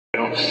I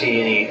don't see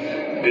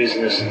any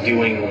business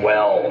doing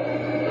well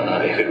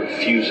if it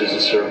refuses to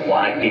serve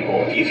black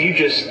people. If you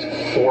just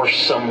force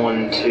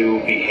someone to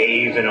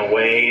behave in a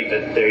way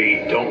that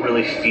they don't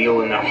really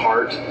feel in their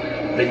heart,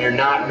 then you're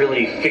not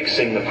really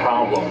fixing the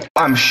problem.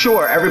 I'm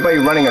sure everybody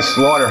running a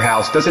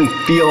slaughterhouse doesn't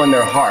feel in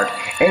their heart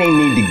any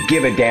need to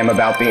give a damn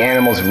about the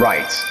animals'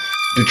 rights,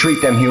 to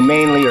treat them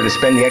humanely or to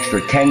spend the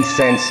extra 10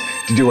 cents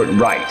to do it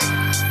right.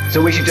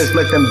 So we should just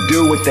let them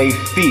do what they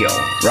feel,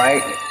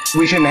 right?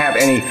 We shouldn't have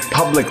any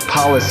public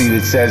policy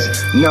that says,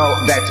 no,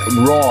 that's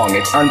wrong,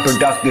 it's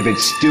unproductive,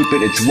 it's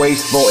stupid, it's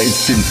wasteful,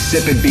 it's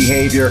insipid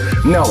behavior.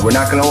 No, we're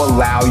not going to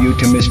allow you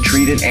to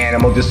mistreat an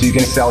animal just so you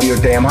can sell your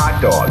damn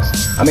hot dogs.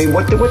 I mean,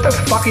 what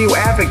the fuck are you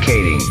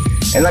advocating?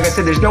 And like I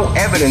said, there's no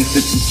evidence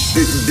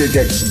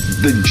that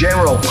the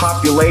general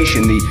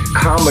population, the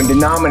common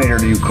denominator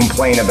that you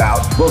complain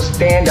about, will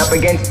stand up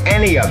against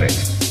any of it.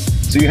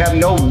 So you have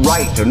no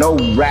right or no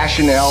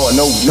rationale or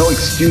no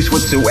excuse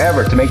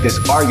whatsoever to make this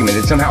argument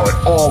that somehow it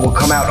all will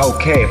come out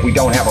okay if we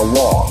don't have a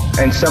law.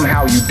 And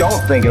somehow you don't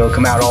think it'll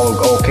come out all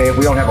okay if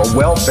we don't have a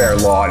welfare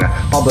law and a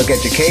public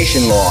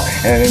education law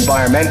and an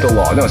environmental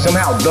law. No,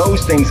 somehow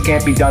those things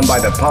can't be done by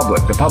the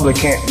public. The public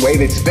can't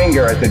wave its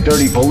finger at the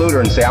dirty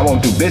polluter and say, I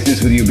won't do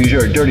business with you because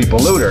you're a dirty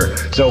polluter.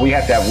 So we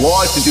have to have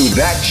laws to do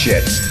that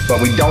shit.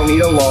 But we don't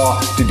need a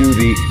law to do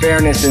the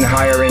fairness in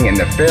hiring and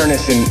the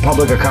fairness in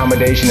public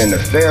accommodation and the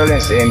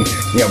fairness in,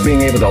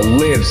 being able to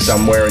live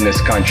somewhere in this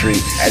country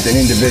as an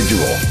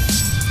individual.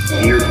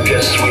 You're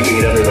just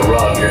sweeping it under the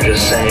rug. You're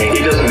just saying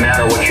it doesn't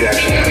matter what you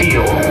actually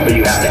feel, but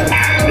you have to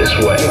act this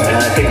way. And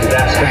I think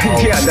that's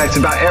how... Yeah, that's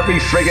about every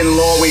friggin'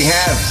 law we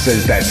have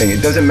says that thing.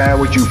 It doesn't matter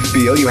what you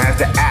feel, you have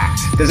to act.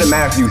 It doesn't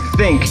matter if you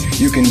think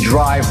you can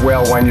drive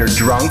well when you're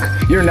drunk.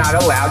 You're not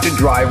allowed to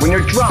drive when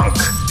you're drunk.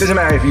 It doesn't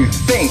matter if you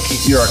think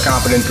you're a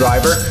competent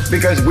driver,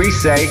 because we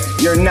say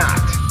you're not.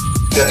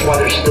 That's why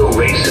there's still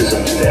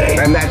racism today.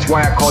 And that's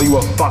why I call you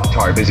a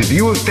fucktard, because if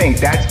you think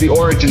that's the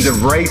origins of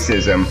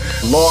racism,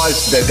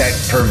 laws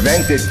that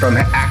prevent it from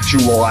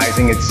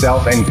actualizing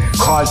itself and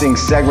causing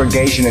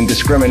segregation and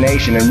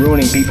discrimination and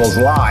ruining people's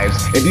lives,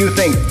 if you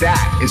think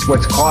that is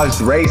what's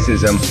caused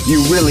racism,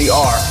 you really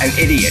are an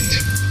idiot.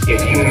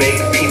 If you make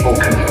people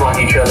confront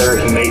each other,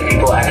 if you make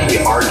people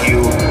actually argue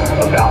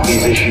about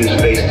these issues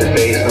face to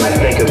face, then I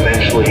think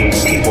eventually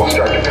people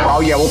start to come. Oh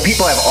yeah, well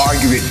people have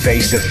argued it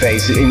face to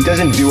face. It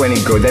doesn't do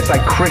any good. That's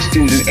like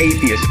Christians and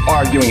atheists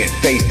arguing it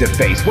face to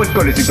face. What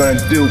good is it going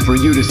to do for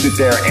you to sit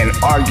there and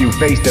argue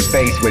face to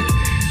face with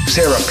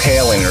Sarah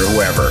Palin or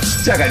whoever?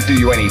 It's not going to do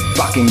you any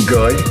fucking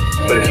good.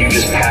 But if you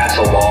just pass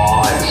a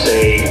law and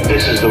say,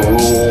 this is the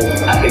rule,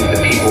 I think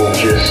the people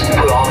just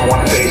put on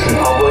one face in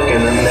public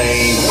and then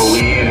they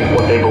believe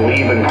what they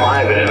believe in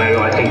private. And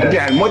I think that...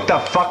 Yeah, and what the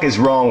fuck is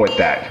wrong with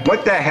that?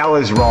 What the hell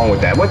is wrong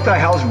with that? What the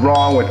hell's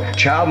wrong with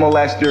child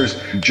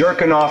molesters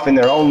jerking off in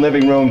their own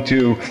living room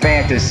to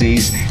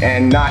fantasies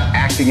and not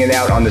acting it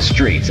out on the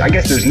streets? I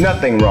guess there's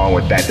nothing wrong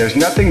with that. There's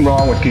nothing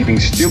wrong with keeping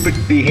stupid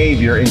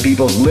behavior in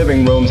people's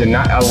living rooms and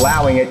not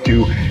allowing it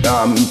to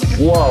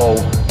flow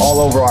all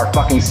over our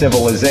fucking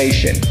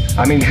civilization.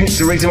 I mean, it's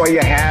the reason why you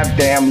have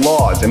damn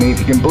laws. I mean, if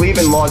you can believe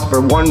in laws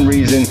for one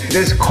reason,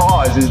 this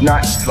cause is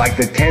not like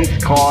the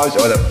 10th cause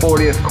or the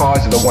 40th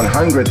cause or the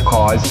 100th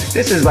cause.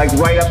 This is like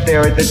right up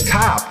there at the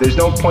top. There's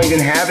no point in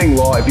having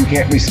law if you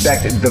can't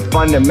respect the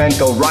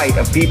fundamental right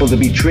of people to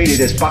be treated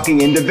as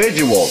fucking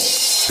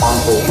individuals.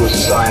 Harmful to a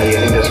society,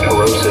 I think that's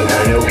corrosive. And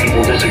I know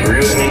people disagree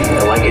with me.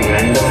 I like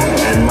inmendham.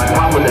 And my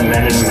problem with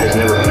inmendham has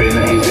never been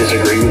that he's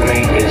disagreed with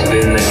me. It's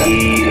been that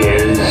he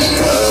is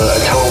a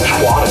total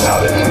twat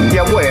about it.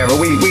 Yeah, whatever.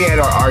 We had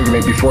our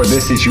argument before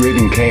this issue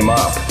even came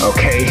up,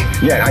 okay?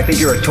 Yeah, I think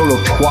you're a total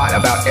twat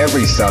about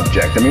every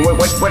subject. I mean,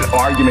 what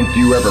argument do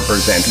you ever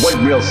present? What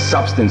real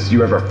substance do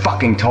you ever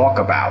fucking talk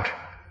about?